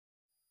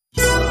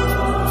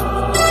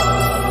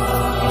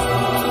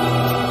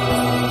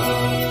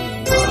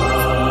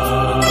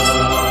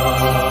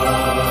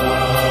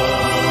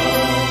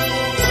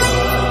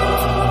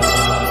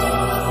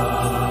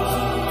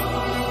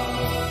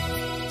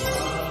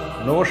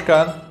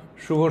নমস্কার,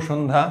 শুভ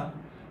সন্ধ্যা।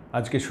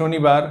 আজকে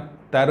শনিবার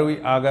 13ই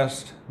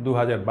আগস্ট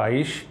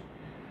 2022।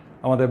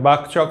 আমাদের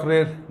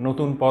বাকচক্রের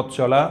নতুন পথ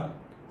চলা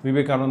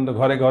বিবেকানন্দ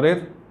ঘরে ঘরের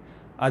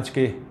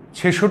আজকে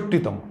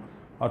 66তম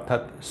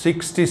অর্থাৎ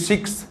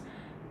 66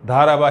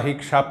 ধারাবাহিক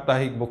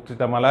সাপ্তাহিক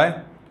বক্তৃতামালায়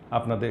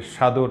আপনাদের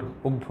সাদর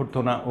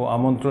অভ্যর্থনা ও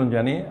আমন্ত্রণ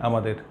জানিয়ে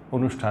আমাদের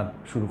অনুষ্ঠান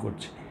শুরু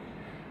করছি।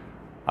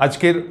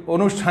 আজকের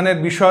অনুষ্ঠানের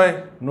বিষয়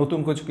নতুন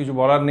কিছু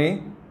বলার নেই।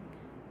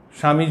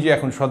 স্বামীজি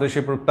এখন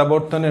স্বদেশে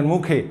প্রত্যাবর্তনের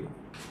মুখে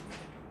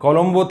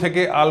কলম্বো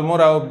থেকে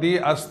আলমোড়া অবধি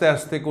আস্তে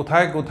আস্তে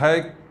কোথায় কোথায়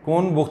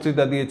কোন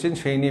বক্তৃতা দিয়েছেন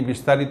সেই নিয়ে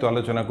বিস্তারিত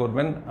আলোচনা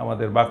করবেন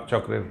আমাদের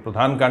বাকচক্রের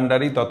প্রধান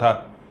কাণ্ডারি তথা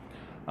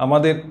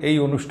আমাদের এই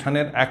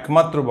অনুষ্ঠানের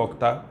একমাত্র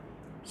বক্তা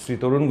শ্রী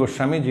তরুণ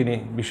গোস্বামী, যিনি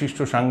বিশিষ্ট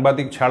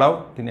সাংবাদিক ছাড়াও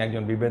তিনি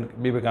একজন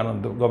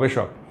বিবেকানন্দ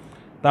গবেষক।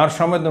 তার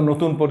সম্বন্ধে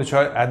নতুন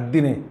পরিচয়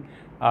একদিনে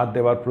আর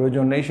দেওয়ার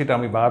প্রয়োজন নেই, সেটা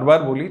আমি বারবার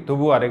বলি,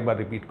 তবুও আরেকবার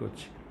রিপিট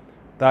করছি।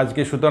 তা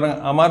আজকে সুতরাং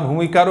আমার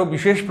ভূমিকারও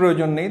বিশেষ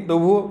প্রয়োজন নেই,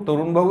 তবুও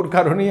তরুণবাবুর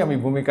কারণেই আমি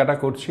ভূমিকাটা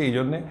করছি, এই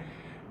জন্যে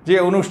যে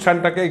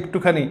অনুষ্ঠানটাকে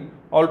একটুখানি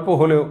অল্প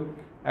হলেও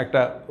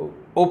একটা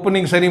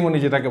ওপেনিং সেরিমনি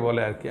যেটাকে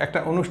বলে আর কি, একটা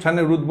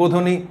অনুষ্ঠানের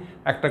উদ্বোধনী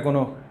একটা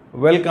কোনো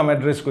ওয়েলকাম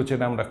অ্যাড্রেস করছেন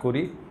আমরা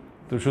করি।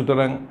 তো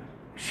সুতরাং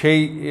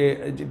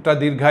সেইটা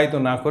দীর্ঘায়িত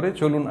না করে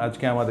চলুন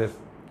আজকে আমাদের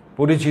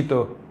পরিচিত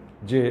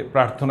যে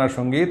প্রার্থনা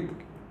সঙ্গীত,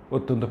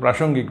 অত্যন্ত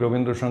প্রাসঙ্গিক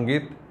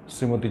রবীন্দ্রসঙ্গীত,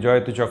 শ্রীমতী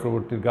জয়তী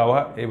চক্রবর্তীর গাওয়া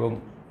এবং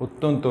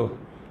অত্যন্ত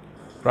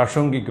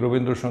প্রাসঙ্গিক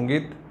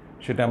রবীন্দ্রসঙ্গীত,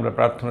 সেটা আমরা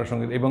প্রার্থনা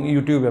সঙ্গীত এবং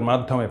ইউটিউবের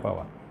মাধ্যমে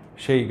পাওয়া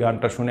সেই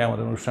গানটা শুনে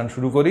আমাদের অনুষ্ঠান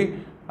শুরু করি।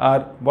 আর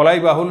বলাই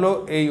বাহুল্য,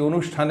 এই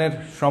অনুষ্ঠানের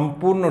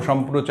সম্পূর্ণ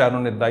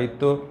সম্প্রচারণের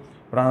দায়িত্ব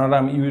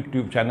প্রাণারাম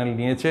ইউটিউব চ্যানেল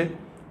নিয়েছে।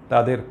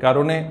 তাদের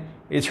কারণে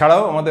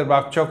এছাড়াও আমাদের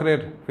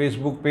বাকচক্রের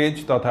ফেসবুক পেজ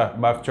তথা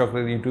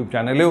বাকচক্রের ইউটিউব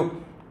চ্যানেলেও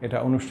এটা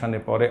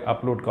অনুষ্ঠানের পরে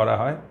আপলোড করা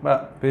হয়, বা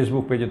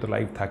ফেসবুক পেজে তো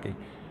লাইভ থাকেই।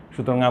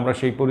 সুতরাং আমরা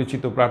সেই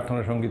পরিচিত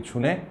প্রার্থনা সঙ্গীত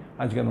শুনে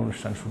আজকের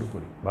অনুষ্ঠান শুরু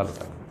করি। ভালো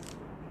থাকবেন।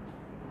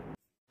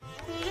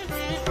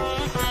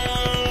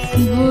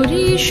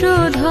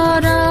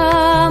 বরিশধরা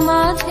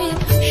মাঝে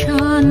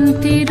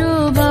শান্তির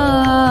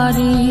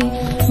বাড়ি,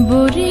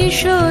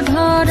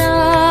 বরিশধরা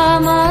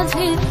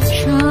মাঝে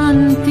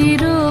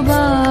শান্তির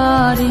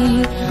বাড়ি,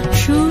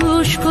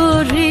 শুষ্ক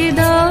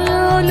হৃদয়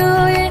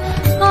লয়ে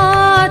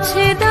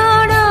আছে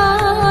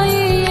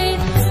দাঁড়াইয়ে,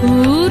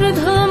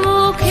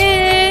 ঊর্ধ্বমুখে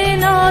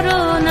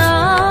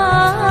নরনারী,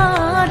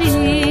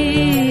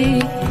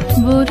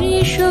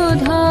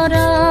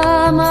 বরিশধরা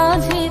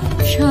মাঝে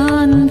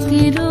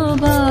শান্তির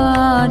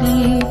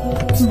বাড়ি,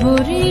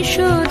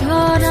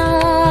 বরিশধরা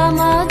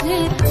মাঝে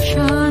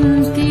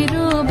শান্তির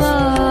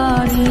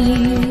বাড়ি।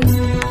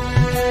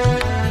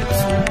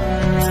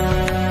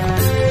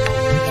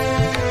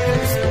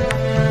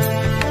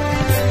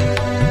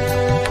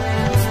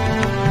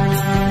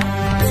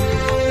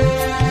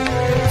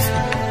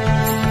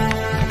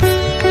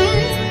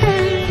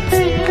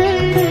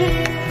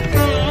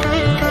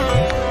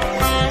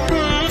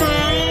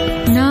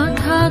 না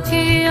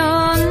থাকে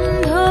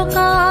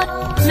অন্ধকার,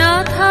 না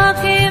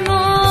থাকে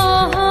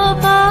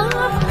মোহপাপ,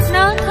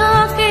 না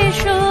থাকে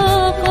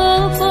শোক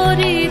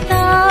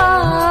পরিতাপ,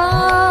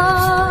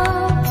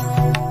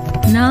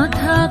 না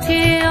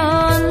থাকে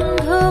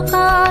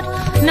অন্ধকার,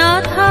 না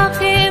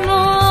থাকে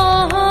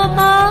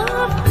মোহপাপ,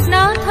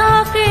 না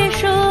থাকে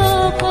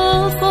শোক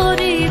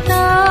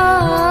পরিতাপ।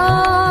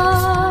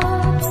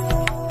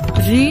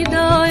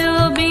 হৃদয়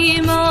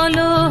বিমল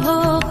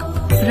হোক,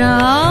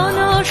 প্রাণ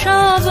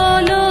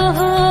সবল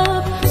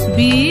হোক,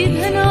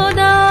 বিঘ্ন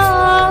দাপসারি,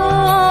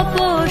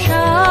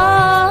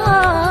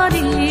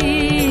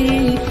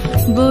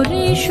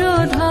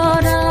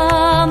 বরিশধরা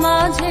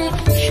মাঝে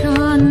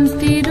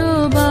শান্তির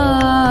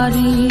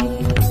বাড়ি,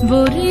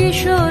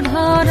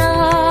 বরিশধরা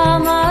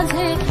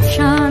মাঝে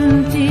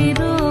শান্তির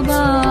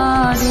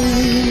বাড়ি।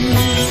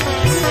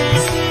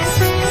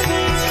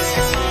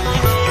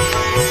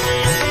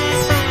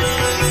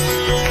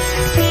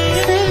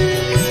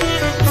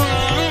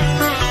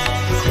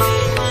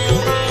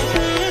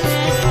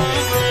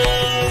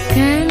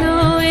 কেন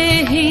এ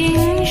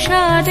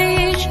হিংসা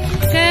দেশ,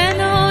 কেন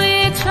এ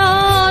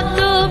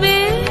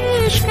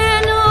ছদ্মবেশ,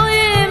 কেন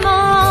এ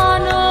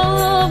মান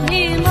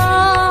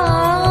অভিমান,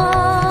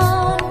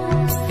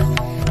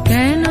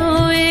 কেন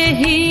এ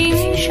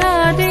হিংসা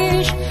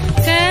দেশ,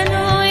 কেন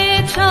এ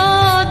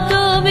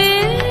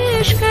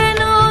ছদ্মবেশ,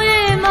 কেন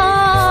এ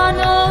মান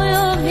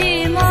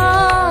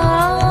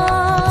অভিমান।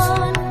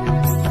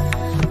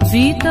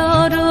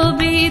 বিতর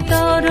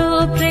বিতর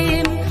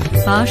প্রেম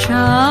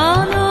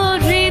পাষাণ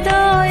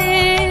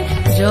হৃদয়ে,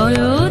 জয়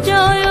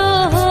জয়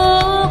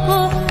হোক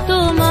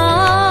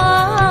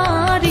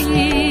তোমারি,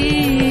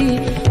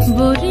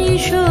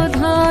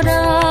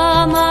 বরিশধরা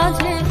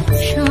মাঝে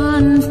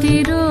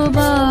শান্তির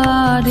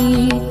বাড়ি,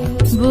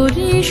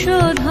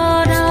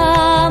 বরিশধরা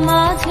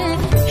মাঝে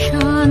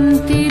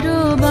শান্তির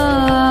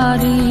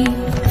বাড়ি।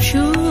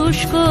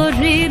 শুষ্ক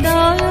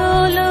হৃদয়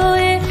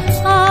লয়ে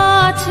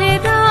আছে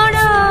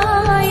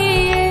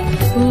দাঁড়াইয়ে,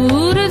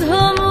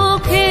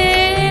 ঊর্ধ্বমুখে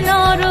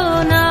নর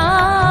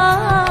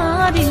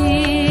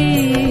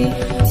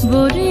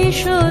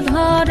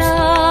বরিশধরা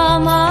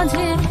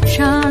মাঝে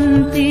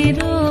শান্তির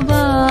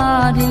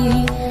বাড়ি,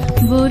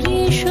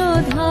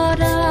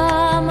 বরিশধরা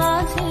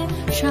মাঝে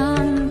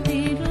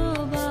শান্তির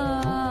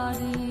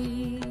বাড়ি।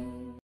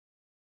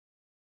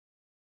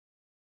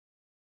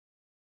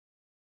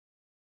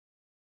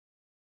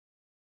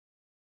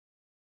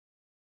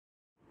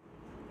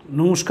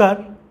 নমস্কার।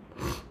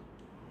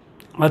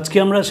 আজকে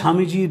আমরা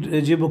স্বামীজির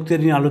যে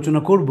বক্তৃতা নিয়ে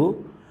আলোচনা করব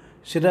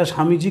সেটা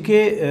স্বামীজিকে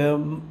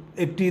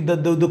একটি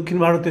দক্ষিণ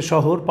ভারতের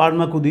শহর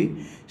পারমাকুদি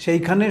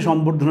সেইখানে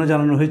সম্বর্ধনা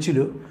জানানো হয়েছিল।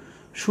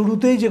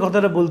 শুরুতেই যে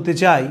কথাটা বলতে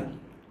চাই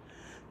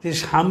যে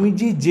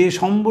স্বামীজি যে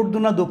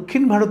সম্বর্ধনা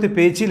দক্ষিণ ভারতে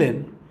পেয়েছিলেন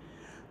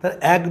তার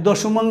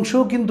 1/10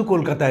 কিন্তু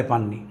কলকাতায়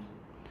পাননি।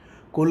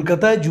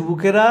 কলকাতায়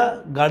যুবকেরা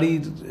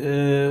গাড়ির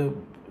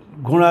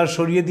ঘোড়া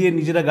সরিয়ে দিয়ে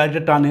নিজেরা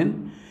গাড়িটা টানেন,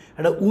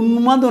 একটা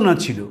উন্মাদনা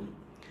ছিল।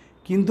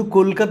 কিন্তু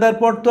কলকাতার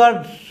পর তো আর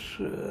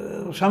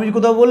স্বামীজি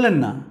কোথাও বললেন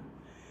না।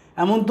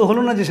 এমন তো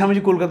হলো না যে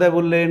স্বামীজি কলকাতায়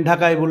বললেন,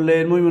 ঢাকায়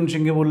বললেন,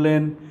 ময়মনসিংহে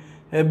বললেন,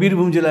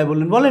 বীরভূম জেলায়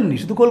বললেন, বলেননি।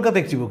 শুধু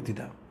কলকাতায় একটি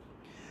বক্তৃতা।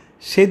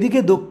 সেদিকে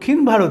দক্ষিণ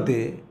ভারতে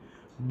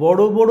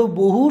বড় বড়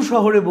বহু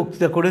শহরে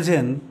বক্তৃতা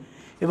করেছেন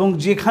এবং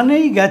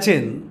যেখানেই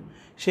গেছেন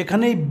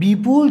সেখানেই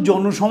বিপুল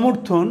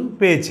জনসমর্থন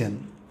পেয়েছেন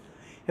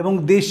এবং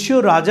দেশীয়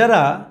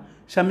রাজারা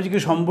স্বামীজিকে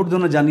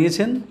সম্বর্ধনা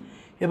জানিয়েছেন।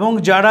 এবং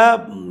যারা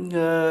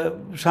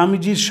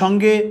স্বামীজির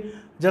সঙ্গে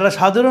যারা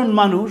সাধারণ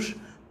মানুষ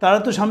তারা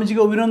তো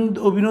স্বামীজিকে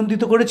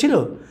অভিনন্দিত করেছিল।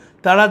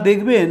 তারা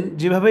দেখবেন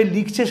যেভাবে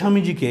লিখছে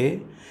স্বামীজিকে,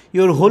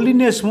 your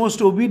holiness most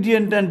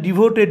obedient and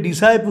devoted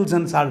disciples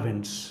and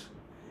servants.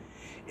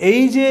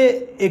 এই যে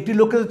একটি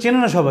লোককে তো চেনে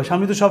না সবাই,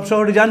 স্বামী তো সব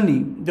শহরে যাননি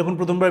যখন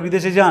প্রথমবার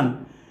বিদেশে যান,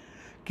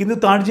 কিন্তু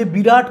তার যে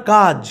বিরাট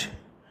কাজ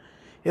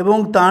এবং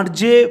তার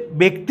যে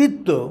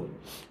ব্যক্তিত্ব,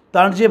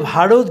 তার যে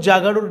ভারত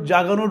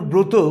জাগানোর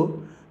ব্রত,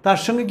 তার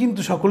সঙ্গে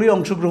কিন্তু সকলেই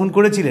অংশগ্রহণ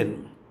করেছিলেন।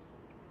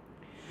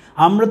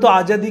 আমরা তো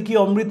আজাদি কি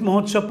অমৃত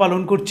মহোৎসব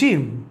পালন করছি।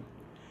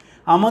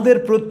 আমাদের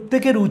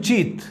প্রত্যেকের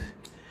উচিত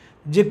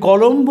যে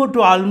কলম্বো টু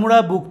আলমোড়া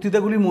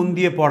বক্তৃতাগুলি মন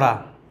দিয়ে পড়া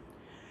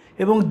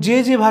এবং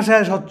যে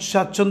ভাষায়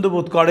স্বাচ্ছন্দ্য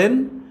বোধ করেন,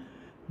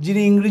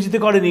 যিনি ইংরেজিতে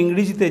করেন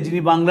ইংরেজিতে, যিনি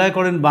বাংলায়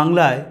করেন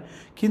বাংলায়,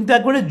 কিন্তু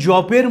একবারে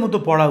জপের মতো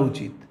পড়া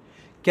উচিত।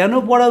 কেন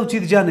পড়া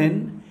উচিত জানেন?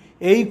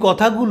 এই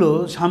কথাগুলো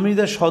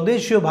স্বামীজি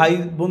স্বদেশীয় ভাই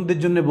বোনদের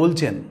জন্য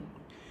বলছেন।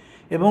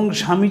 এবং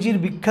স্বামীজির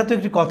বিখ্যাত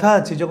একটি কথা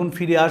আছে, যখন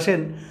ফিরে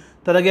আসেন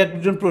তার আগে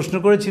একজন প্রশ্ন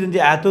করেছিলেন যে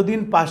এতদিন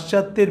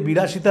পাশ্চাত্যের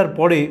বিলাসিতার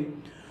পরে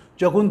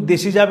যখন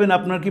দেশে যাবেন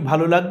আপনার কি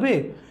ভালো লাগবে?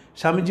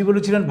 স্বামীজি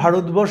বলেছিলেন,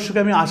 ভারতবর্ষকে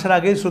আমি আসার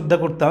আগেই শ্রদ্ধা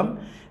করতাম,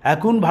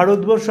 এখন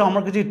ভারতবর্ষ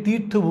আমার কাছে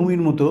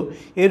তীর্থভূমির মতো,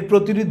 এর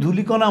প্রতিটি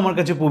ধূলিকণা আমার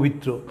কাছে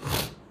পবিত্র।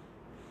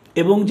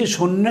 এবং যে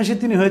সন্ন্যাসী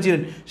তিনি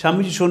হয়েছিলেন,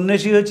 স্বামীজি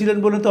সন্ন্যাসী হয়েছিলেন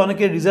বলে তো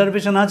অনেকের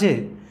রিজার্ভেশন আছে,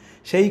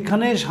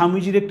 সেইখানে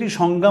স্বামীজির একটি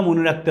সংজ্ঞা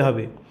মনে রাখতে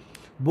হবে।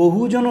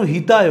 বহুজন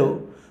হিতায়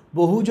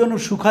বহুজন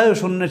সুখায়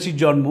সন্ন্যাসীর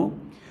জন্ম,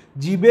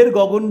 জীবের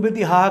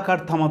গগনভেদী হাহাকার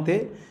থামাতে,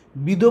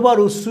 বিধবার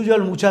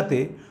অশ্রুজল মুছাতে,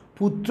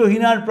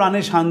 পুত্রহীনার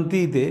প্রাণে শান্তি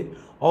দিতে,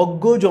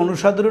 অজ্ঞ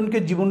জনসাধারণকে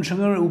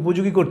জীবনসংগ্রামের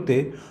উপযোগী করতে,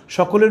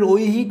 সকলের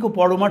ঐহিক ও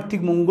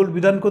পরমার্থিক মঙ্গল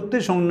বিধান করতে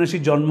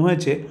সন্ন্যাসীর জন্ম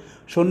হয়েছে।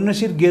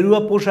 সন্ন্যাসীর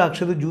গেরুয়া পোশাক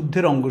শুধু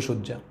যুদ্ধের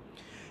অঙ্গসজ্জা।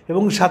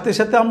 এবং সাথে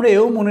সাথে আমরা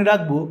এও মনে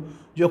রাখব,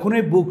 যখন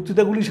এই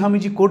বক্তৃতাগুলি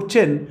স্বামীজি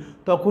করছেন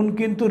তখন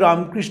কিন্তু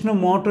রামকৃষ্ণ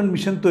মঠ ও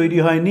মিশন তৈরি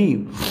হয়নি।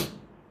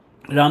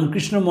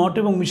 রামকৃষ্ণ মঠ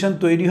এবং মিশন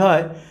তৈরি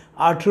হয়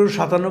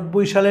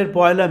 1897 সালের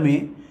 1 মে।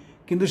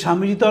 কিন্তু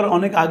স্বামীজি তো আর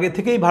অনেক আগে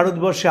থেকেই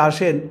ভারতবর্ষে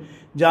আসেন,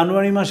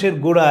 জানুয়ারি মাসের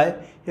গোড়ায়,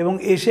 এবং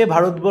এসে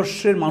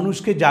ভারতবর্ষের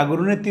মানুষকে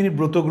জাগরণের তিনি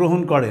ব্রত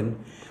গ্রহণ করেন।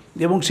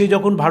 এবং সেই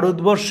যখন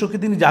ভারতবর্ষকে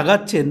তিনি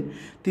জাগাচ্ছেন,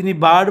 তিনি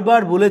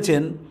বারবার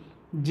বলেছেন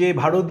যে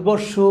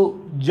ভারতবর্ষ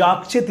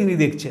জাগছে, তিনি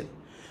দেখছেন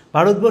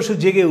ভারতবর্ষ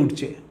জেগে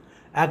উঠছে।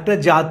 একটা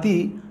জাতি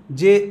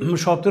যে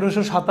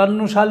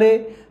 1757 সালে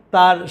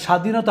তার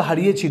স্বাধীনতা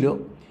হারিয়েছিল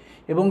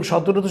এবং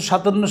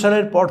 1757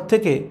 সালের পর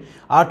থেকে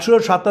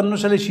 1857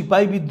 সালে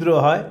সিপাহী বিদ্রোহ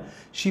হয়।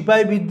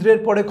 সিপাহী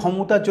বিদ্রোহের পরে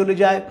ক্ষমতা চলে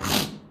যায়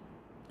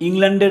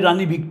ইংল্যান্ডের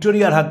রানী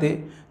ভিক্টোরিয়ার হাতে।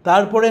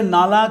 তারপরে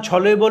নানা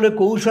ছলে বলে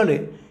কৌশলে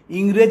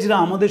ইংরেজরা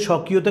আমাদের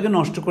স্বকীয়তাকে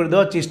নষ্ট করে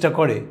দেওয়ার চেষ্টা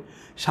করে।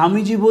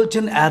 স্বামীজি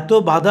বলছেন এত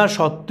বাধা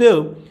সত্ত্বেও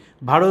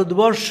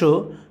ভারতবর্ষ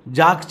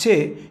জাগছে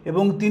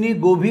এবং তিনি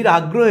গভীর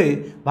আগ্রহে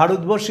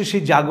ভারতবর্ষে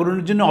সেই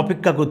জাগরণের জন্য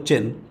অপেক্ষা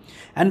করছেন।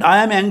 And I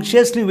am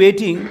অ্যাংশিয়াসলি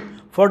waiting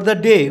for the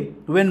day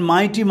when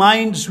mighty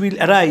minds will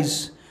arise,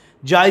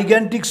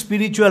 gigantic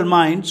spiritual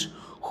minds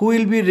who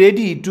will be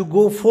ready to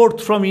go forth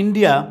from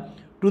India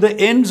to the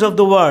ends of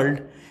the world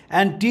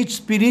and teach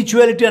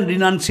spirituality and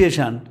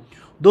renunciation,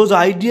 those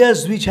ideas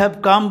which have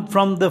come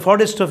from the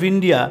forest of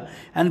India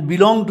and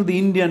belong to the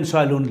Indian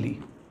soil only.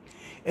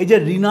 এই যে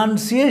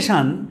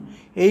রিনান্সিয়েশন,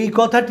 এই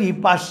কথাটি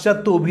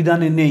পাশ্চাত্য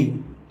অভিধানে নেই।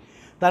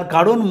 তার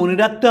কারণ মনে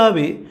রাখতে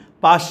হবে,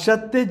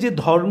 পাশ্চাত্যের যে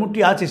ধর্মটি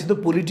আছে সে তো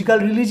পলিটিক্যাল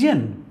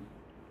রিলিজিয়ান।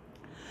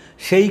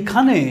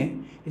 সেইখানে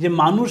যে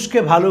মানুষকে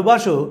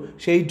ভালোবাসো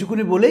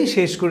সেইটুকুনি বলেই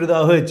শেষ করে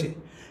দেওয়া হয়েছে।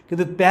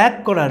 কিন্তু ত্যাগ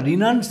করা,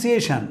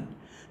 রিনান্সিয়েশন,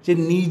 যে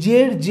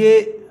নিজের যে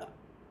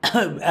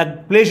এক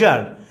প্লেজার,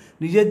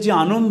 নিজের যে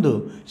আনন্দ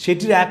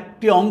সেটির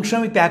একটি অংশ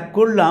আমি ত্যাগ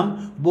করলাম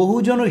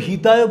বহুজন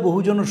হিতায়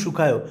বহুজন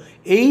সুখায়।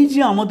 এই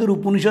যে আমাদের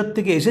উপনিষদ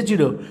থেকে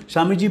এসেছিল,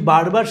 স্বামীজি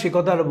বারবার সে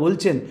কথা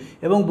বলছেন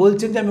এবং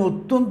বলছেন যে আমি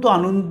অত্যন্ত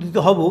আনন্দিত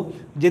হব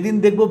যেদিন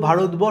দেখব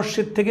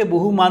ভারতবর্ষের থেকে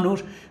বহু মানুষ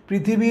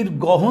পৃথিবীর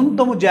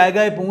গহনতম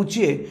জায়গায়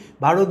পৌঁছিয়ে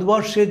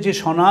ভারতবর্ষের যে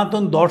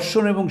সনাতন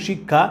দর্শন এবং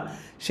শিক্ষা,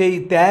 সেই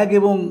ত্যাগ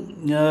এবং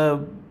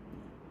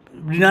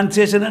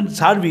রিনাউন্সিয়েশন অ্যান্ড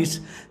সার্ভিস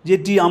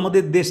যেটি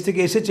আমাদের দেশ থেকে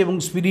এসেছে এবং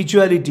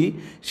স্পিরিচুয়ালিটি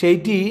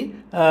সেইটি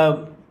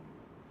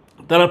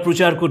তারা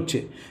প্রচার করছে।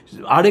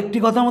 আরেকটি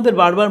কথা আমাদের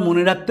বারবার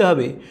মনে রাখতে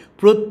হবে,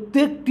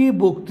 প্রত্যেকটি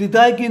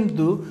বক্তৃতায়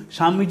কিন্তু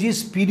স্বামীজি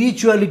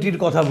স্পিরিচুয়ালিটির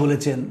কথা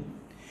বলেছেন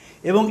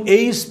এবং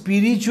এই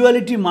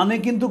স্পিরিচুয়ালিটি মানে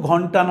কিন্তু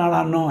ঘণ্টা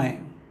নাড়া নয়।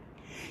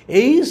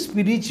 এই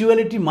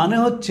স্পিরিচুয়ালিটি মানে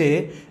হচ্ছে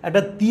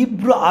একটা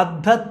তীব্র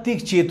আধ্যাত্মিক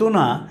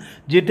চেতনা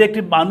যেটা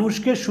একটি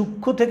মানুষকে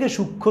সূক্ষ্ম থেকে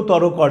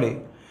সূক্ষ্মতর করে।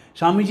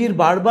 স্বামীজির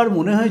বারবার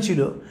মনে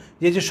হয়েছিল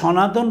যে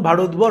সনাতন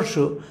ভারতবর্ষ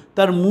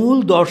তার মূল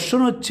দর্শন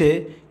হচ্ছে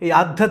এই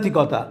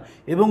আধ্যাত্মিকতা,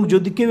 এবং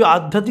যদি কেউ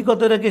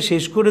আধ্যাত্মিকতাটাকে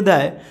শেষ করে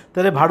দেয়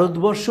তাহলে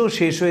ভারতবর্ষও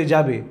শেষ হয়ে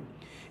যাবে।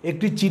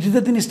 একটি চিঠিতে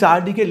তিনি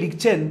স্টারডিকে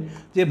লিখছেন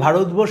যে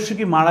ভারতবর্ষ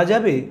কি মারা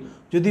যাবে?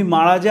 যদি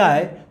মারা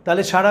যায়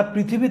তাহলে সারা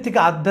পৃথিবী থেকে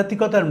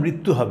আধ্যাত্মিকতার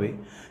মৃত্যু হবে।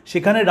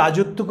 সেখানে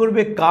রাজত্ব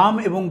করবে কাম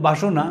এবং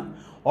বাসনা,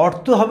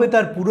 অর্থ হবে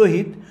তার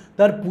পুরোহিত,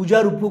 তার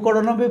পূজার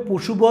উপকরণ হবে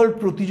পশুবল,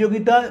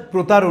 প্রতিযোগিতা,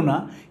 প্রতারণা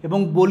এবং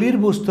বলির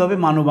বস্তু হবে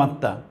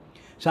মানবাত্মা।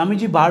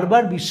 স্বামীজি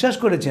বারবার বিশ্বাস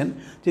করেছেন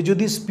যে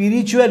যদি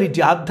স্পিরিচুয়ালিটি,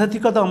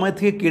 আধ্যাত্মিকতা আমাদের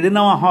থেকে কেড়ে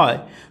নেওয়া হয়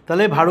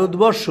তাহলে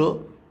ভারতবর্ষ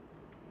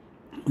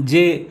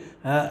যে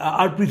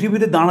আর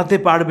পৃথিবীতে দাঁড়াতে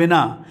পারবে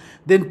না।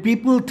 Then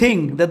people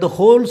think that the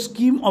whole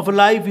scheme of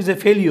life is a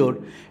failure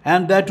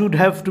and that would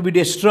have to be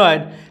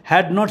destroyed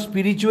had not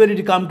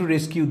spirituality come to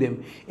rescue them.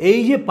 এই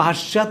যে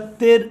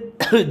পাশ্চাত্যের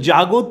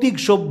জাগতিক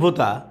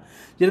সভ্যতা,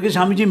 যেটাকে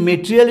স্বামীজি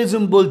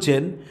মেটেরিয়ালিজম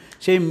বলছেন,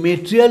 সেই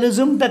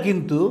মেটেরিয়ালিজমটা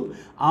কিন্তু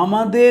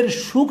আমাদের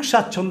সুখ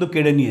স্বাচ্ছন্দ্য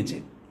কেড়ে নিয়েছে।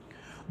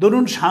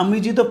 ধরুন,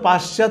 স্বামীজি তো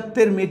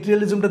পাশ্চাত্যের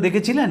মেটেরিয়ালিজমটা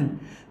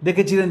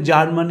দেখেছিলেন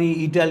জার্মানি,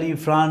 ইটালি,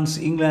 ফ্রান্স,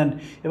 ইংল্যান্ড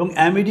এবং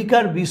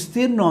আমেরিকার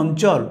বিস্তীর্ণ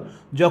অঞ্চল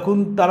যখন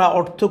তারা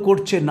অর্থ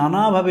করছে,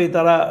 নানাভাবে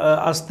তারা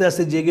আস্তে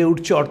আস্তে জেগে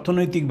উঠছে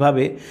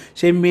অর্থনৈতিকভাবে,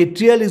 সেই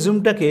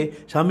মেটেরিয়ালিজমটাকে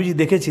স্বামীজি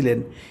দেখেছিলেন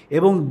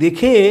এবং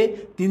দেখে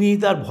তিনি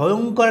তার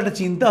ভয়ঙ্কর একটা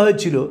চিন্তা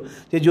হয়েছিল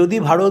যে যদি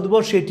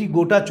ভারতবর্ষে এটি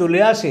গোটা চলে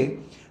আসে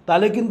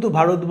তাহলে কিন্তু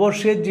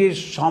ভারতবর্ষের যে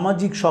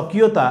সামাজিক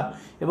স্বকীয়তা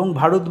এবং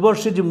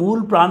ভারতবর্ষের যে মূল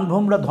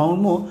প্রাণভোমরা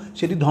ধর্ম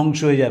সেটি ধ্বংস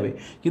হয়ে যাবে।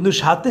 কিন্তু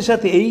সাথে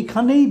সাথে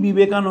এইখানেই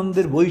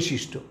বিবেকানন্দের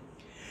বৈশিষ্ট্য,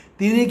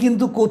 তিনি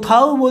কিন্তু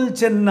কোথাও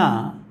বলছেন না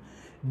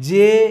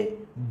যে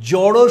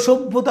জড়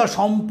সভ্যতা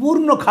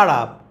সম্পূর্ণ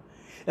খারাপ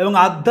এবং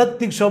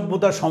আধ্যাত্মিক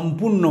সভ্যতা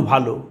সম্পূর্ণ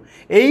ভালো।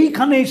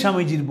 এইখানেই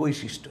স্বামীজির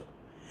বৈশিষ্ট্য।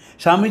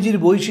 স্বামীজির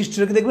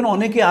বৈশিষ্ট্যকে দেখবেন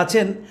অনেকে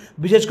আছেন,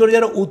 বিশেষ করে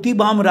যারা অতি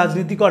বাম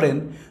রাজনীতি করেন,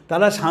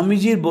 তারা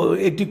স্বামীজির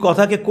একটি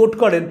কথাকে কোট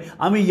করেন,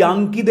 আমি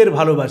ইয়াঙ্কিদের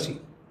ভালোবাসি।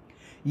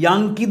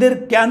 ইয়াঙ্কিদের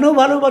কেন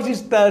ভালোবাসি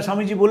তা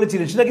স্বামীজি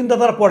বলেছিলেন, সেটা কিন্তু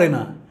তারা পড়ে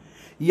না।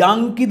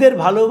 ইয়াঙ্কিদের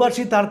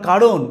ভালোবাসি তার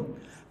কারণ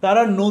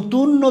তারা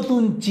নতুন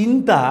নতুন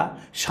চিন্তা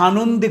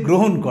সানন্দে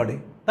গ্রহণ করে,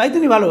 তাই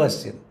তিনি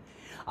ভালোবাসছেন।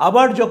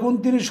 আবার যখন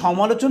তিনি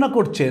সমালোচনা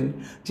করছেন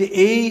যে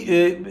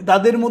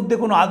তাদের মধ্যে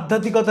কোনো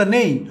আধ্যাত্মিকতা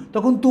নেই,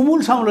 তখন তুমুল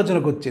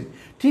সমালোচনা করছেন।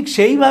 ঠিক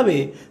সেইভাবে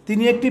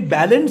তিনি একটি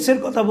ব্যালেন্সের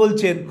কথা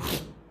বলছেন,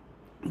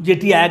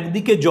 যেটি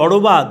একদিকে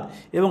জড়বাদ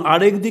এবং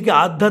আরেক দিকে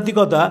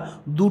আধ্যাত্মিকতা,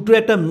 দুটো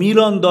একটা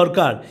মিলন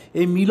দরকার।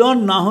 এই মিলন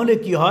না হলে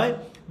কি হয়,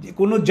 যে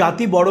কোনো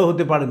জাতি বড়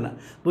হতে পারে না।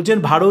 বলছেন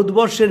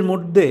ভারতবর্ষের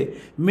মধ্যে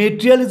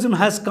materialism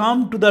has come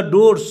to the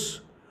doors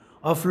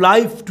of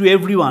life to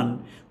everyone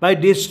by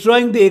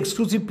destroying the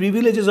exclusive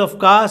privileges of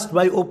caste,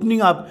 by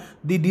opening up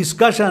the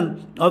discussion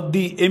of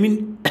the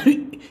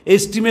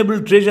estimable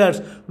treasures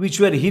which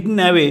were hidden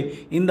away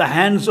in the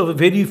hands of a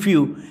very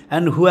few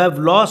and who have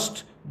lost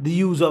the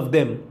use of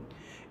them.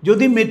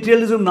 যদি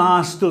materialism না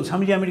আসতো,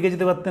 Swamiji America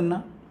যেতে পারতেন না।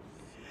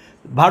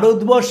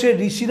 ভারতবর্ষের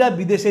ঋষিরা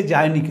বিদেশে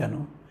যায়নি কেন?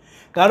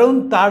 কারণ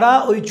তারা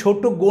ওই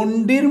ছোট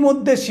গণ্ডির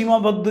মধ্যে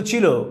সীমাবদ্ধ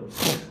ছিল।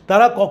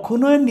 তারা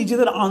কখনোই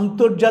নিজেদের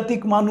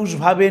আন্তর্জাতিক মানুষ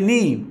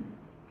ভাবেনি।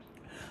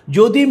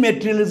 যদি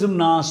মেটেরিয়ালিজম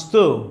না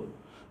আসতো,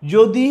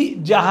 যদি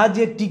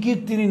জাহাজের টিকিট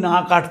তিনি না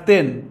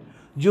কাটতেন,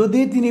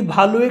 যদি তিনি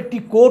ভালো একটি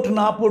কোট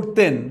না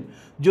পরতেন,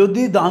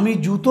 যদি দামি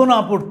জুতো না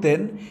পরতেন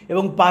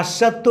এবং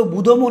পাশ্চাত্য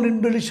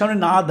বুধমণ্ডলীর সামনে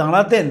না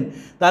দাঁড়াতেন,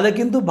 তাহলে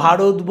কিন্তু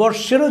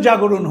ভারতবর্ষেরও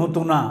জাগরণ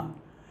হতো না।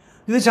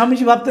 যদি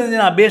স্বামীজি ভাবতেন যে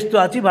না, বেশ তো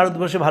আছি,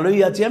 ভারতবর্ষে ভালোই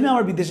আছি আমি,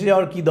 আমার বিদেশে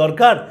যাওয়ার কী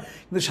দরকার।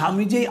 কিন্তু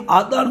স্বামীজি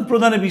আদান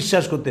প্রদানে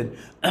বিশ্বাস করতেন।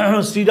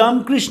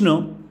 শ্রীরামকৃষ্ণ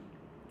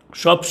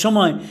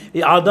সবসময়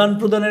এই আদান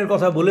প্রদানের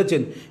কথা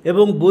বলেছেন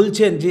এবং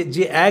বলছেন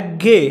যে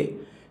একঘেয়ে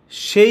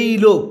সেই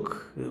লোক,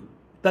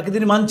 তাকে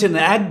তিনি মানছেন না।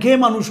 একঘেয়ে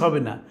মানুষ হবে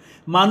না,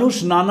 মানুষ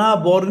নানা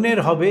বর্ণের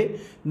হবে,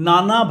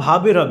 নানা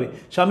ভাবের হবে।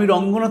 স্বামী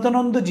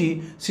রঙ্গনাথানন্দজি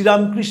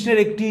শ্রীরামকৃষ্ণের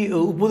একটি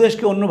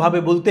উপদেশকে অন্যভাবে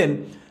বলতেন।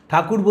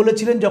 ঠাকুর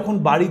বলেছিলেন, যখন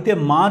বাড়িতে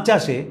মাছ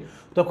আসে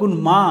তখন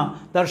মা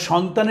তার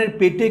সন্তানের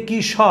পেটে কি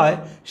সয়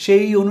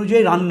সেই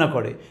অনুযায়ী রান্না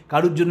করে,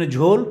 কারুর জন্য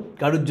ঝোল,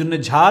 কারুর জন্য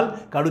ঝাল,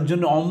 কারুর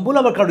জন্য অম্বল,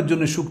 আবার কারুর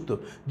জন্য শুক্তো।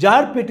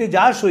 যার পেটে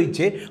যা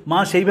সইছে মা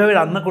সেইভাবে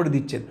রান্না করে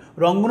দিচ্ছেন।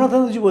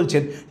 রঙ্গনাথজি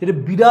বলছেন যে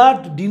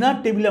বিরাট ডিনার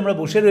টেবিলে আমরা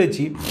বসে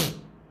রয়েছি,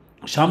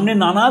 সামনে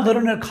নানা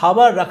ধরনের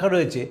খাবার রাখা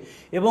রয়েছে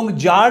এবং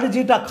যার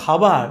যেটা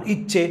খাবার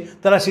ইচ্ছে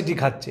তারা সেটি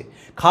খাচ্ছে।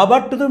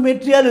 খাবারটা তো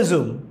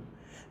মেটেরিয়ালিজম,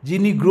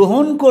 যিনি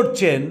গ্রহণ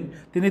করছেন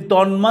তিনি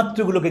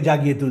তন্মাত্রগুলোকে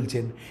জাগিয়ে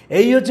তুলছেন।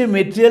 এই হচ্ছে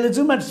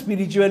মেটেরিয়ালিজম আর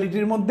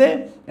স্পিরিচুয়ালিটির মধ্যে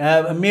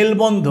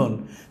মেলবন্ধন।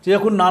 যে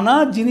যখন নানা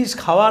জিনিস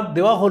খাবার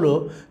দেওয়া হলো,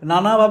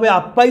 নানাভাবে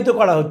আপ্যায়িত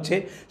করা হচ্ছে,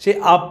 সেই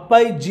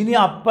যিনি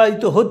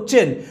আপ্যায়িত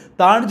হচ্ছেন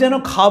তার যেন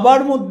খাবার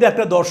মধ্যে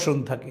একটা দর্শন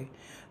থাকে,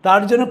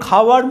 তার যেন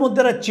খাবার মধ্যে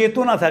একটা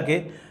চেতনা থাকে,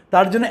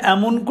 তার জন্য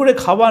এমন করে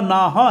খাওয়া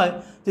না হয়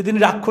যে তিনি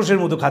রাক্ষসের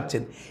মতো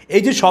খাচ্ছেন।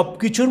 এই যে সব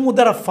কিছুর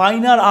মধ্যে একটা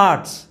ফাইনার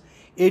আর্টস,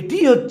 এটি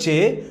হচ্ছে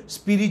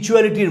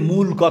স্পিরিচুয়ালিটির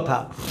মূল কথা।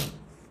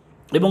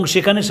 এবং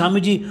সেখানে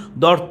স্বামীজি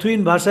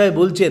দ্ব্যর্থহীন ভাষায়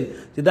বলছেন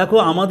যে দেখো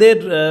আমাদের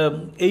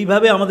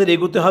এইভাবে আমাদের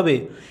এগোতে হবে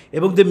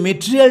এবং দ্য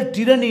মেটেরিয়াল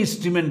টিরানি ইজ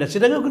ট্রিমেন্ডাস,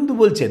 সেটাকেও কিন্তু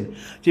বলছেন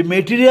যে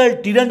মেটেরিয়াল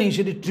টিরানি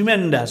সেটি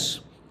tremendous.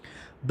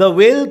 The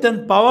wealth and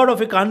power of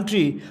a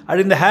country R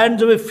in the hands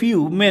of a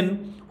few main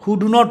who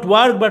do not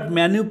work but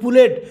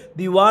manipulate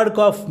the work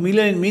of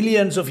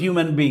millions of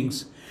human beings.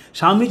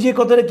 Swamiji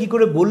কথাটা কী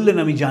করে বললেন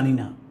আমি জানি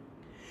না।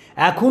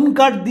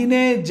 এখনকার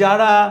দিনে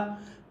যারা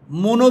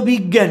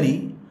মনোবিজ্ঞানী,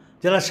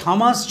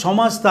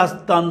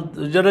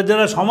 যারা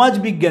যারা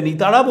সমাজবিজ্ঞানী,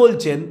 তারা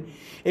বলছেন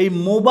এই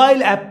মোবাইল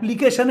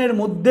অ্যাপ্লিকেশনের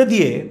মধ্যে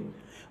দিয়ে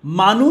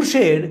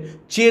মানুষের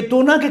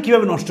চেতনাকে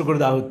কীভাবে নষ্ট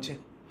করে দেওয়া হচ্ছে।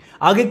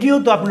 আগে কী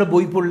হতো, আপনারা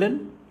বই পড়লেন,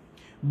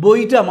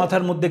 বইটা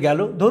মাথার মধ্যে গেল,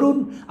 ধরুন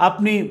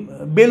আপনি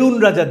বেলুন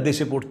রাজার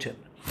দেশে পড়ছেন,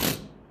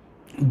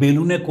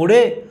 বেলুনে করে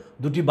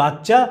দুটি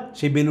বাচ্চা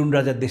সেই বেলুন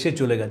রাজার দেশে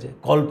চলে গেছে,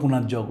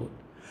 কল্পনার জগৎ।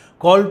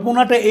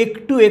 কল্পনাটা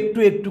একটু একটু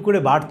একটু করে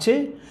বাড়ছে,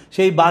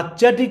 সেই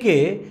বাচ্চাটিকে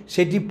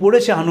সেটি পড়ে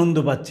সে আনন্দ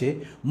পাচ্ছে।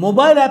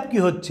 মোবাইল অ্যাপ কী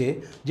হচ্ছে,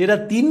 যেটা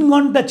 3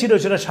 ঘন্টা ছিল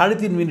সেটা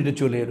 3.5 মিনিটে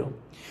চলে এলো,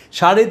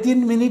 3.5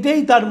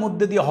 মিনিটেই তার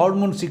মধ্যে দিয়ে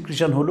হরমোন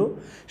সিক্রেশন হলো,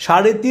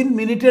 3.5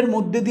 মিনিটের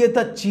মধ্যে দিয়ে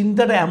তার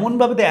চিন্তাটা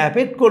এমনভাবে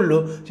অ্যাফেক্ট করলো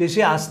যে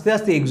সে আস্তে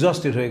আস্তে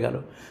এক্সস্টেড হয়ে গেল।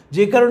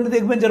 যে কারণে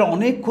দেখবেন যারা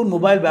অনেকক্ষণ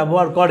মোবাইল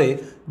ব্যবহার করে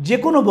যে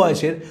কোনো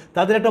বয়সের,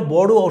 তাদের একটা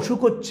বড় অসুখ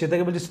হচ্ছে,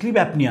 তাকে বলছে স্লিপ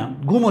অ্যাপনিয়া,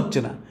 ঘুম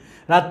হচ্ছে না।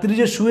 রাত্রি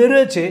যে শুয়ে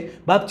রয়েছে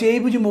ভাবছে এই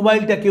বুঝি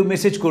মোবাইলটা কেউ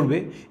মেসেজ করবে,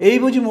 এই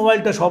বুঝি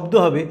মোবাইলটা শব্দ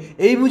হবে,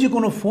 এই বুঝি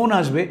কোনো ফোন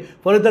আসবে,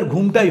 ফলে তার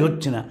ঘুমটাই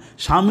হচ্ছে না।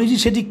 স্বামীজি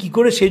সেটি কী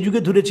করে সে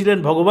যুগে ধরেছিলেন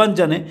ভগবান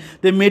জানে।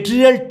 The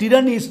material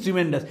টিরানি is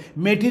tremendous.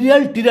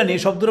 Material টিরানি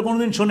শব্দটা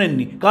কোনোদিন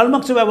শোনেননি, কার্ল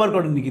মার্কসও ব্যবহার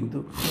করেননি, কিন্তু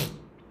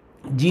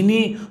যিনি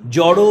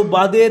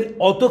জড়বাদের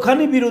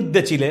অতখানি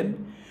বিরুদ্ধে ছিলেন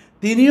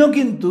তিনিও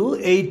কিন্তু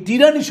এই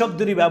টিরানি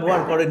শব্দটি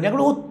ব্যবহার করেননি।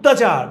 এখন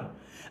অত্যাচার,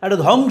 একটা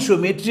ধ্বংস,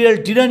 material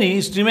টিরানি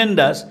is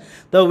tremendous.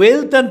 The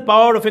wealth and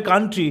power of a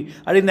country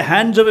R in the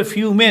hands of a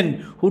few man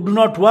who do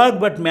not work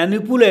but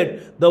manipulate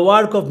the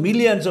work of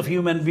millions of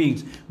human beings.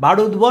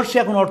 ভারতবর্ষে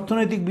এখন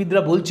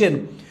অর্থনৈতিকবিদরা বলছেন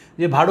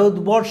যে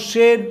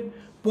ভারতবর্ষের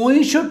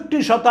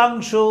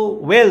 65%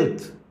 wealth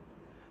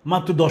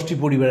মাত্র 10টি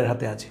পরিবারের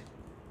হাতে আছে,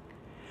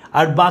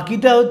 আর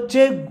বাকিটা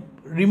হচ্ছে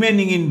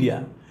রিমেনিং ইন্ডিয়া।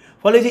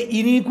 ফলে যে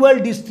ইনইকুয়াল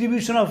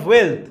ডিস্ট্রিবিউশন অফ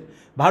ওয়েলথ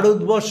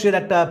ভারতবর্ষের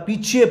একটা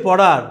পিছিয়ে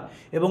পড়ার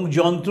এবং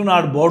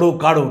যন্ত্রণার বড়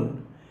কারণ।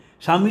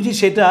 স্বামীজি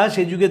সেটা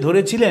সে যুগে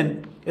ধরেছিলেন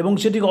এবং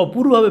সেটিকে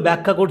অপূর্বভাবে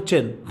ব্যাখ্যা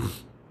করছেন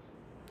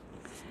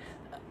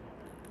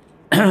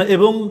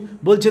এবং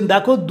বলছেন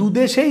দেখো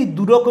দুদেশেই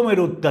দুরকমের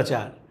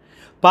অত্যাচার।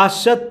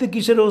 পাশ্চাত্যে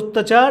কিসের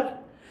অত্যাচার?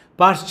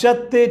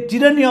 পাশ্চাত্যে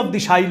টিরানি অফ দি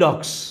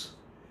শাইলক্স।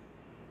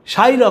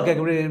 শাইলক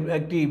একেবারে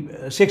একটি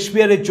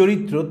শেক্সপিয়ারের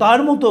চরিত্র, তার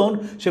মতন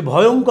সে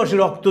ভয়ঙ্কর, সে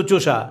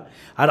রক্তচোষা।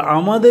 আর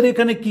আমাদের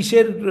এখানে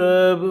কিসের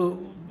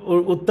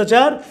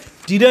অত্যাচার?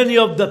 টিরানি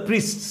অফ দ্য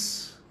প্রিস্টস।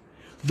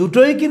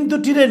 দুটোই কিন্তু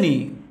টিরানি,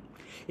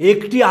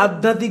 একটি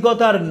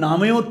আধ্যাত্মিকতার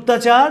নামে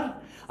অত্যাচার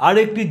আর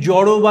একটি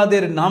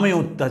জড়বাদের নামে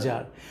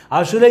অত্যাচার।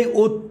 আসলে এই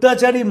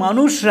অত্যাচারী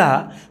মানুষরা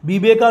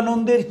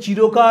বিবেকানন্দের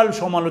চিরকাল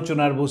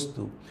সমালোচনার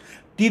বস্তু।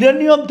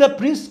 টিরানি অফ দ্য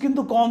প্রিস্ট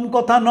কিন্তু কম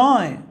কথা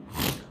নয়।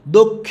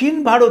 দক্ষিণ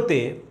ভারতে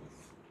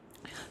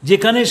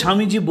যেখানে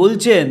স্বামীজি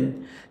বলছেন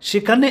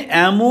সেখানে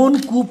এমন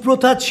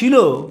কুপ্রথা ছিল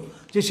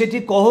যে সেটি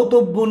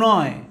কহতব্য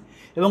নয়,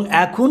 এবং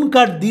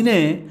এখনকার দিনে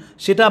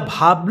সেটা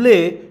ভাবলে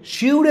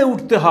শিউরে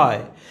উঠতে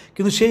হয়,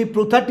 কিন্তু সেই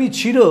প্রথাটি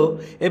ছিল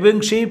এবং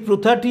সেই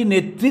প্রথাটি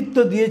নেতৃত্ব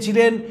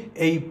দিয়েছিলেন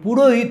এই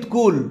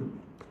পুরোহিতকুল।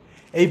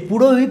 এই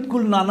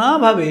পুরোহিতকুল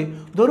নানাভাবে,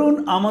 ধরুন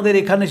আমাদের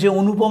এখানে সে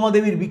অনুপমা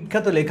দেবীর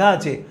বিখ্যাত লেখা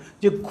আছে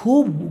যে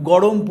খুব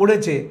গরম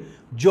পড়েছে,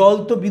 জল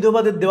তো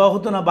বিধবাদের দেওয়া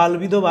হতো না, বাল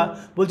বিধবা,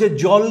 বলছে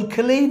জল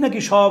খেলেই নাকি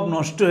সব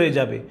নষ্ট হয়ে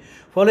যাবে।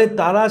 ফলে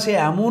তারা সে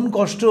এমন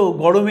কষ্ট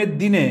গরমের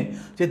দিনে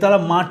যে তারা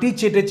মাটি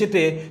চেটে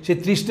চেটে সে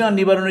তৃষ্ণা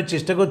নিবারণের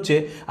চেষ্টা করছে,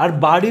 আর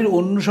বাড়ির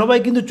অন্য সবাই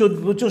কিন্তু চোদ্দ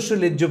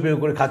লেজ্জ পেয়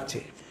করে খাচ্ছে।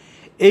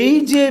 এই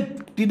যে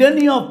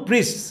টিরানি অফ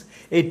প্রিস্টস,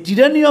 এই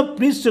টিরানি অফ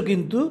প্রিস্টও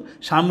কিন্তু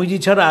স্বামীজি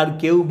ছাড়া আর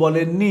কেউ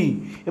বলেননি।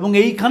 এবং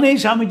এইখানেই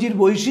স্বামীজির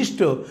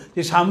বৈশিষ্ট্য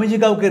যে স্বামীজি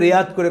কাউকে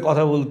রেয়াত করে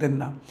কথা বলতেন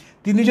না।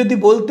 তিনি যদি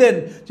বলতেন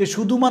যে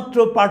শুধুমাত্র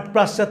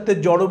পাশ্চাত্যের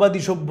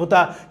জড়বাদী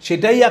সভ্যতা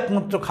সেটাই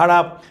একমাত্র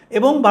খারাপ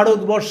এবং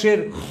ভারতবর্ষের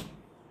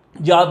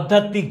যে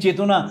আধ্যাত্মিক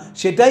চেতনা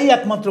সেটাই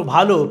একমাত্র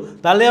ভালো,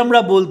 তাহলে আমরা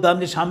বলতাম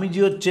যে স্বামীজি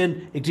হচ্ছেন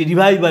একটি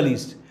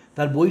রিভাইভালিস্ট।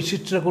 তার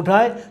বৈশিষ্ট্যটা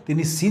কোথায়?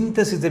 তিনি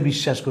সিনথেসিসে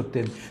বিশ্বাস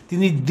করতেন,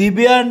 তিনি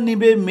দিবে আর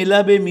নিবে,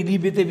 মেলাবে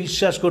মিলিবেতে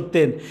বিশ্বাস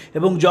করতেন,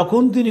 এবং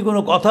যখন তিনি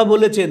কোনো কথা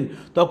বলেছেন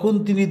তখন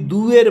তিনি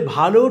দুয়ের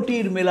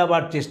ভালোটির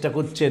মেলাবার চেষ্টা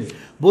করছেন।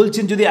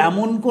 বলছেন যদি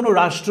এমন কোনো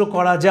রাষ্ট্র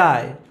করা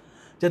যায়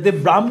যাতে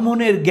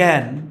ব্রাহ্মণের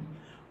জ্ঞান,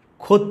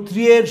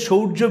 ক্ষত্রিয়ের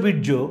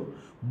শৌর্যবীর্য,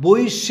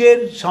 বৈশ্যের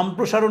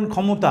সম্প্রসারণ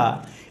ক্ষমতা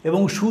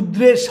এবং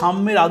শূদ্রের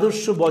সাম্যের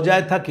আদর্শ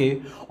বজায় থাকে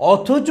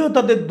অথচ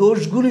তাদের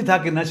দোষগুলি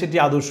থাকে না, সেটি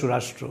আদর্শ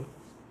রাষ্ট্র।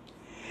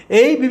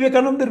 এই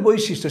বিবেকানন্দের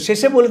বৈশিষ্ট্য।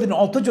 শেষে বলে দিন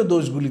অথচ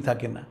দোষগুলি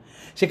থাকে না।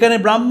 সেখানে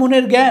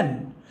ব্রাহ্মণের জ্ঞান,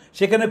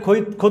 সেখানে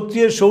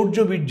ক্ষত্রিয়ের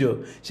শৌর্যবীর্য,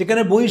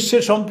 সেখানে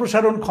বৈশ্যের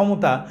সম্প্রসারণ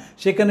ক্ষমতা,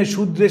 সেখানে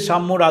শূদ্রের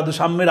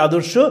সাম্যের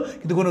আদর্শ,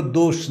 কিন্তু কোনো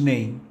দোষ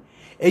নেই।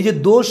 এই যে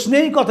দোষ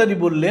নেই কথাটি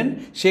বললেন,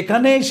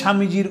 সেখানেই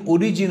স্বামীজির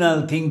অরিজিনাল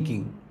থিঙ্কিং।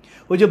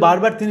 ওই যে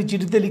বারবার তিনি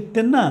চিঠিতে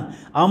লিখতেন না,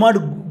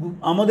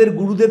 আমাদের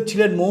গুরুদেব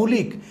ছিলেন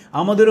মৌলিক,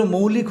 আমাদেরও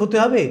মৌলিক হতে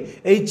হবে।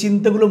 এই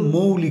চিন্তাগুলো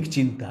মৌলিক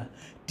চিন্তা।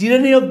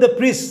 টিরানি অফ দ্য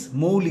প্রিস্ট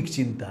মৌলিক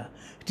চিন্তা,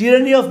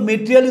 টিরানি অফ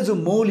মেটেরিয়ালিজম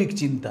মৌলিক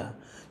চিন্তা,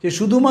 যে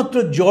শুধুমাত্র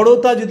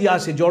জড়তা যদি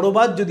আসে,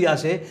 জড়বাদ যদি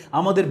আসে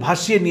আমাদের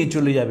ভাসিয়ে নিয়ে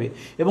চলে যাবে,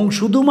 এবং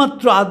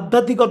শুধুমাত্র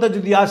আধ্যাত্মিকতা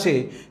যদি আসে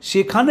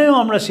সেখানেও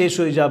আমরা শেষ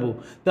হয়ে যাব।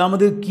 তা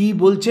আমাদের কি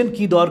বলছেন,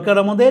 কি দরকার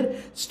আমাদের?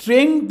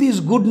 Strength is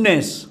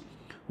goodness,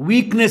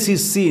 weakness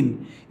is sin.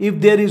 If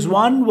there is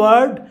one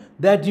word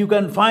that you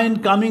can find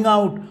coming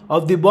out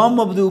of the bomb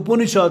of the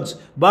Upanishads,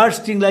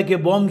 bursting like a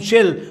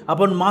bombshell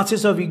upon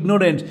masses of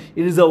ignorance,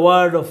 it is a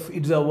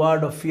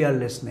word of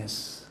fearlessness.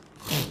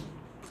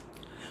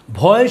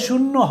 ভয়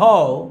শূন্য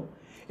হও,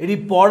 এটি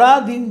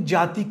পরাধীন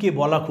জাতিকে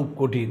বলা খুব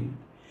কঠিন,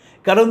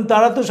 কারণ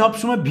তারা তো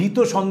সবসময় ভীত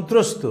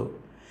সন্ত্রস্ত।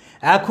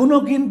 এখনও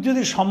কিন্তু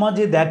যদি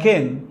সমাজে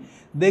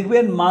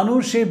দেখবেন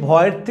মানুষ এই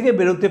ভয়ের থেকে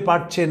বেরোতে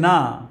পারছে না।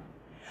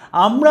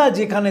 আমরা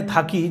যেখানে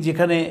থাকি,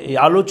 যেখানে এই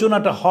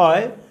আলোচনাটা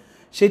হয়,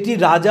 সেটি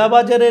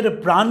রাজাবাজারের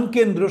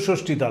প্রাণকেন্দ্র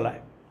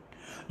ষষ্ঠীতলায়।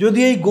 যদি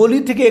এই গলি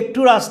থেকে একটু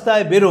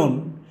রাস্তায় বেরোন,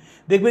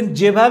 দেখবেন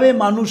যেভাবে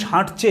মানুষ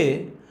হাঁটছে,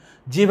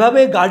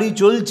 যেভাবে গাড়ি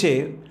চলছে,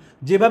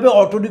 যেভাবে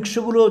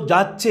অটোরিক্সাগুলো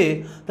যাচ্ছে,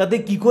 তাতে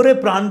কি করে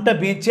প্রাণটা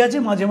বেঁচে আছে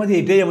মাঝে মাঝে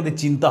এটাই আমাদের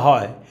চিন্তা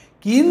হয়।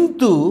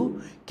 কিন্তু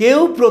কেউ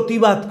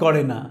প্রতিবাদ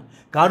করে না,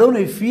 কারণ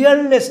এই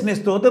ফিয়ারলেসনেস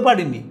তো হতে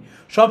পারেনি।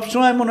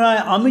 সবসময় মনে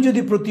হয় আমি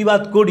যদি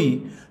প্রতিবাদ করি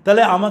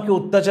তাহলে আমাকে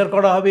অত্যাচার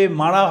করা হবে,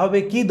 মারা হবে,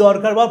 কি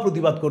দরকার বা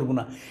প্রতিবাদ করব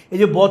না। এই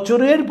যে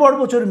বছরের পর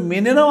বছর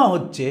মেনে নেওয়া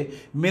হচ্ছে,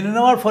 মেনে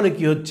নেওয়ার ফলে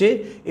কি হচ্ছে,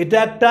 এটা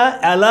একটা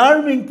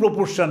অ্যালার্মিং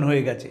প্রপোর্শন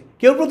হয়ে গেছে,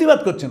 কেউ প্রতিবাদ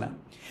করছে না।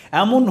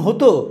 এমন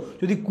হতো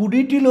যদি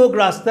 20টি লোক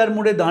রাস্তার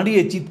মোড়ে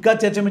দাঁড়িয়ে চিৎকার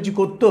চেঁচামেচি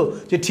করতো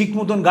যে ঠিক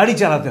মতন গাড়ি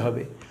চালাতে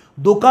হবে,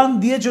 দোকান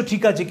দিয়েছো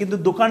ঠিক আছে, কিন্তু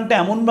দোকানটা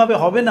এমনভাবে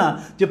হবে না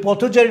যে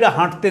পথচারীরা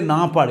হাঁটতে না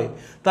পারে,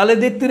 তাহলে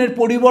দেখতেন এর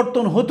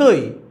পরিবর্তন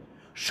হতোই,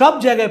 সব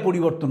জায়গায়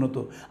পরিবর্তন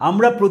হতো।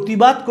 আমরা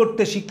প্রতিবাদ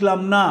করতে শিখলাম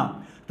না,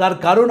 তার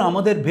কারণ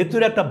আমাদের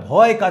ভেতরে একটা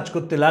ভয় কাজ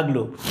করতে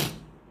লাগলো।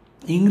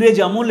 ইংরেজ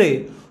আমলে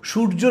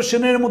সূর্য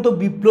সেনের মতো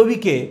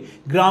বিপ্লবীকে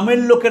গ্রামের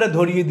লোকেরা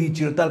ধরিয়ে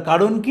দিয়েছিল, তার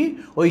কারণ কি?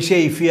 ওই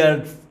সেই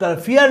তারা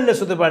ফিয়ারলেস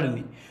হতে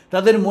পারেনি।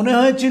 তাদের মনে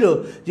হয়েছিল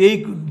যে এই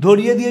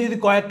ধরিয়ে দিয়ে যদি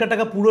কয়েকটা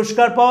টাকা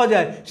পুরস্কার পাওয়া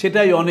যায়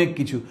সেটাই অনেক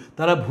কিছু।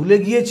 তারা ভুলে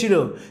গিয়েছিল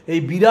এই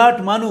বিরাট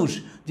মানুষ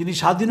যিনি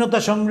স্বাধীনতা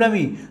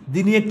সংগ্রামী,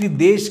 যিনি একটি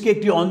দেশকে,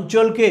 একটি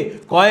অঞ্চলকে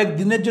কয়েক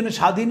দিনের জন্য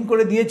স্বাধীন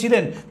করে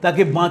দিয়েছিলেন,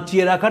 তাকে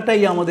বাঁচিয়ে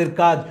রাখাটাই আমাদের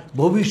কাজ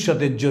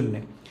ভবিষ্যতের জন্যে।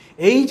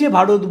 এই যে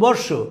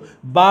ভারতবর্ষ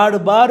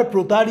বারবার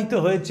প্রতারিত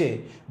হয়েছে,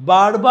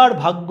 বারবার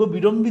ভাগ্য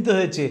বিড়ম্বিত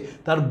হয়েছে,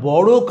 তার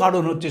বড়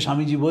কারণ হচ্ছে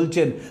স্বামীজি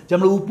বলছেন যে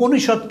আমরা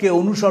উপনিষদকে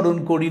অনুসরণ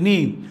করিনি।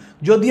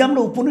 যদি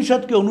আমরা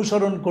উপনিষদকে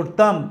অনুসরণ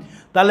করতাম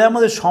তাহলে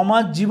আমাদের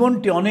সমাজ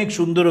জীবনটি অনেক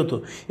সুন্দর হতো।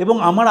 এবং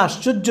আমার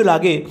আশ্চর্য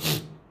লাগে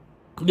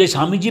যে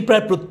স্বামীজি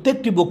প্রায়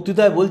প্রত্যেকটি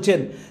বক্তৃতায় বলছেন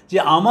যে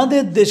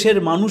আমাদের দেশের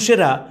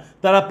মানুষেরা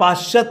তারা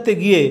পাশ্চাত্যে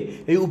গিয়ে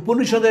এই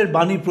উপনিষদের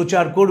বাণী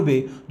প্রচার করবে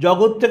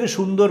জগৎটাকে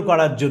সুন্দর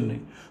করার জন্যে।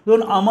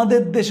 ধরুন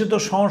আমাদের দেশে তো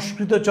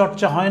সংস্কৃত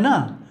চর্চা হয় না,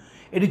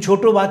 এটি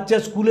ছোট বাচ্চা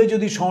স্কুলে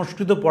যদি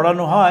সংস্কৃত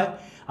পড়ানো হয়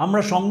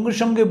আমরা সঙ্গে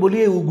সঙ্গে বলি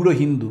উগ্র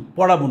হিন্দু,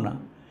 পড়াবো না।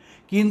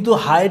 কিন্তু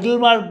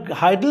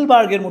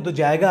হাইডেলবার্গের মতো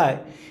জায়গায়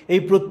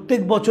এই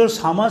প্রত্যেক বছর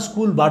সামার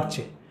স্কুল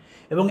বাড়ছে,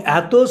 এবং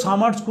এত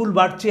সামার স্কুল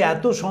বাড়ছে,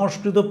 এত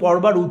সংস্কৃত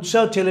পড়বার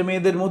উৎসাহ ছেলে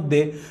মেয়েদের মধ্যে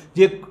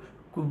যে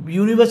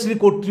ইউনিভার্সিটি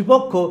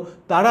কর্তৃপক্ষ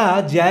তারা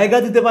জায়গা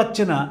দিতে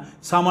পারছে না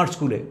সামার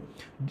স্কুলে।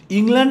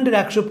 ইংল্যান্ডের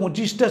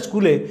 125টা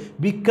স্কুলে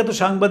বিখ্যাত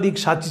সাংবাদিক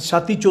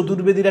স্বাতী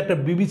চতুর্বেদীর একটা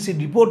বিবিসি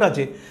রিপোর্ট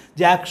আছে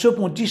যে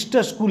 125টা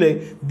স্কুলে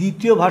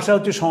দ্বিতীয় ভাষা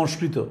হচ্ছে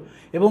সংস্কৃত,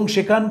 এবং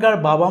সেখানকার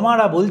বাবা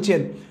মারা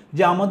বলছেন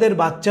যে আমাদের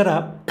বাচ্চারা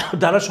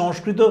তারা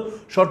সংস্কৃত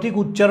সঠিক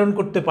উচ্চারণ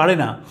করতে পারে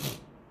না।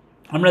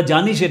 আমরা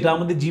জানি সেটা,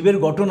 আমাদের জীবের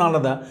গঠন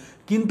আলাদা,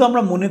 কিন্তু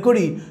আমরা মনে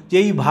করি যে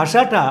এই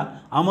ভাষাটা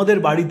আমাদের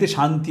বাড়িতে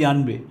শান্তি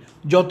আনবে।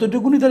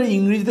 যতটুকুনি তারা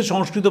ইংরেজিতে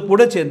সংস্কৃত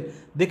পড়েছেন,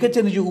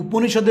 দেখেছেন যে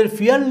উপনিষদের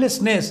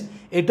ফিয়ারলেসনেস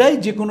এটাই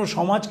যে কোনো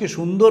সমাজকে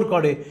সুন্দর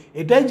করে,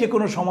 এটাই যে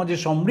কোনো সমাজে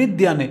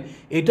সমৃদ্ধি আনে,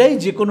 এটাই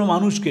যে কোনো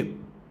মানুষকে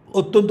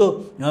অত্যন্ত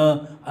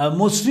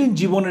মসৃণ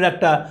জীবনের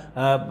একটা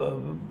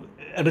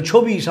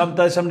ছবি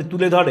তাদের সামনে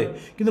তুলে ধরে।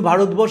 কিন্তু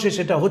ভারতবর্ষে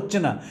সেটা হচ্ছে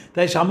না।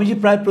 তাই স্বামীজি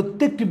প্রায়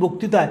প্রত্যেকটি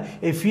বক্তৃতায়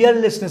এই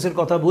ফিয়ারলেসনেসের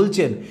কথা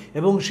বলছেন,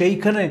 এবং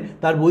সেইখানে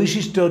তার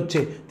বৈশিষ্ট্য হচ্ছে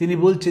তিনি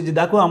বলছেন যে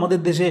দেখো আমাদের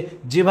দেশে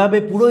যেভাবে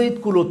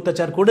পুরোহিতকুল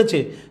অত্যাচার করেছে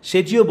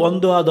সেটিও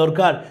বন্ধ হওয়া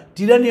দরকার।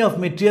 টিরানি অফ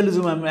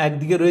মেটেরিয়ালিজম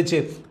একদিকে রয়েছে,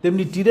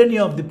 তেমনি টিরানি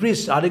অফ দি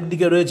প্রিস্ট আরেক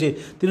দিকে রয়েছে।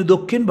 তিনি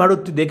দক্ষিণ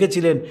ভারতটি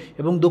দেখেছিলেন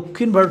এবং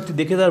দক্ষিণ ভারতটি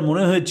দেখে তার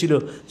মনে হয়েছিল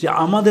যে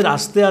আমাদের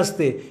আস্তে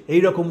আস্তে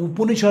এই রকম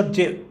উপনিষদ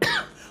যে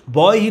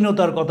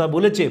ভয়হীনতার কথা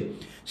বলেছে,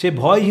 সে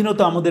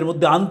ভয়হীনতা আমাদের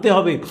মধ্যে আনতে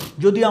হবে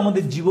যদি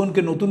আমাদের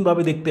জীবনকে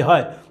নতুনভাবে দেখতে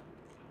হয়।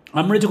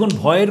 আমরা যখন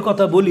ভয়ের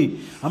কথা বলি,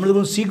 আমরা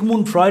যখন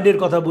সিগমুন্ড ফ্রয়েডের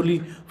কথা বলি,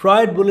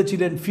 ফ্রয়েড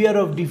বলেছিলেন fear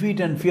of defeat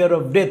and fear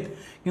of death,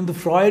 কিন্তু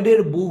ফ্রয়েডের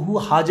বহু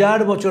হাজার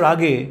বছর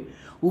আগে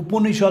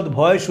উপনিষদ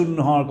ভয় শূন্য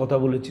হওয়ার কথা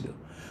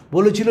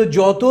বলেছিল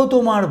যত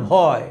তোমার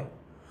ভয়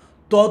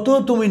তত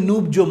তুমি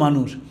নুব্জ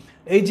মানুষ।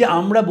 এই যে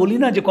আমরা বলি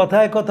না যে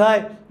কথায়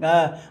কথায়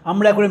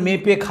আমরা করে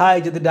মেপে খাই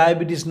যাতে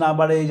ডায়াবেটিস না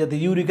বাড়ে, যাতে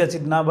ইউরিক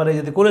অ্যাসিড না বাড়ে,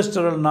 যাতে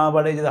কোলেস্টেরল না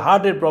বাড়ে, যাতে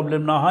হার্টের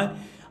প্রবলেম না হয়,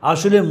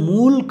 আসলে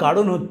মূল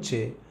কারণ হচ্ছে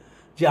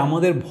যে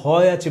আমাদের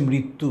ভয় আছে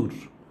মৃত্যুর,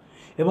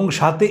 এবং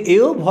সাথে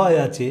এও ভয়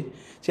আছে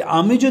যে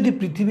আমি যদি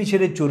পৃথিবী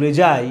ছেড়ে চলে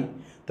যাই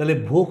তাহলে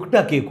ভোগটা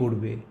কে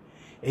করবে।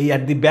 এই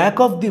at the back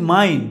of the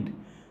mind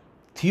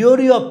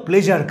theory of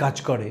pleasure কাজ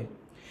করে,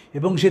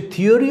 এবং সে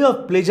থিওরি অফ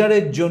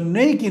প্লেজারের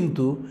জন্যেই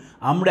কিন্তু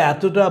আমরা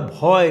এতটা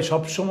ভয়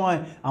সবসময়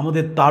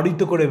আমাদের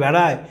তাড়িত করে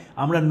বেড়ায়,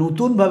 আমরা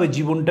নতুনভাবে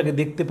জীবনটাকে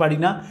দেখতে পারি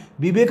না।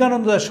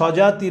 বিবেকানন্দ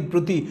স্বজাতির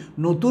প্রতি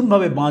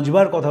নতুনভাবে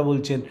বাঁচবার কথা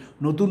বলছেন,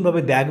 নতুনভাবে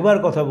দেখবার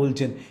কথা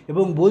বলছেন,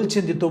 এবং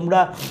বলছেন যে তোমরা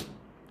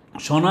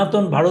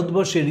সনাতন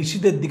ভারতবর্ষের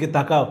ঋষিদের দিকে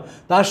তাকাও,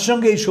 তার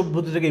সঙ্গে এই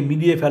সভ্যতাটাকে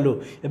মিলিয়ে ফেলো,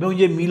 এবং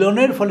যে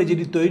মিলনের ফলে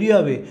যেটি তৈরি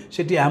হবে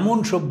সেটি এমন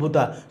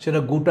সভ্যতা সেটা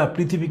গোটা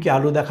পৃথিবীকে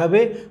আলো দেখাবে।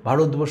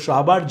 ভারতবর্ষ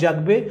আবার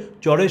জাগবে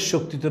চরের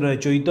শক্তিতে নয়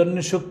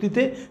চৈতন্যের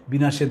শক্তিতে,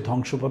 বিনাশের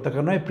ধ্বংস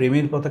পতাকা নয়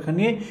প্রেমের পতাকা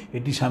নিয়ে।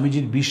 এটি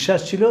স্বামীজির বিশ্বাস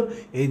ছিল,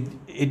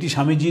 এটি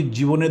স্বামীজির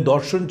জীবনের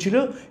দর্শন ছিল,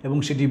 এবং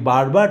সেটি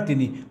বারবার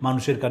তিনি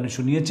মানুষের কানে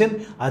শুনিয়েছেন।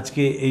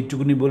 আজকে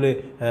এইটুকুনি বলে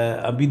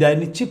বিদায়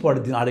নিচ্ছি,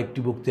 পরের দিন আরেকটি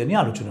বক্তৃতা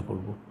নিয়ে আলোচনা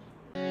করব।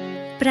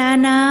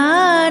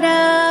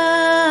 প্রাণারাম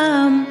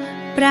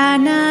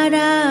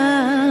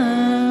প্রাণারাম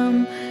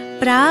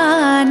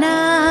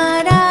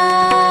প্রাণারাম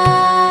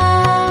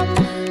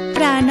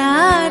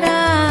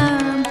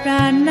প্রাণারাম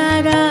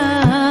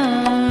প্রাণারাম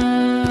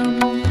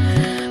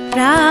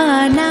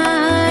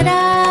প্রাণারাম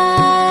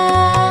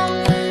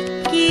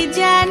কি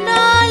যেন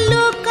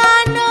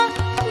লুকানো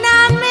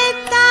নামে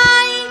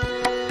তাই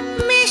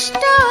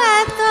মিষ্ট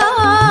এত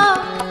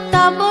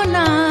তব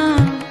না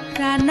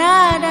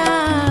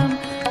প্রাণারাম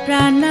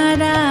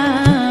প্রাণারাম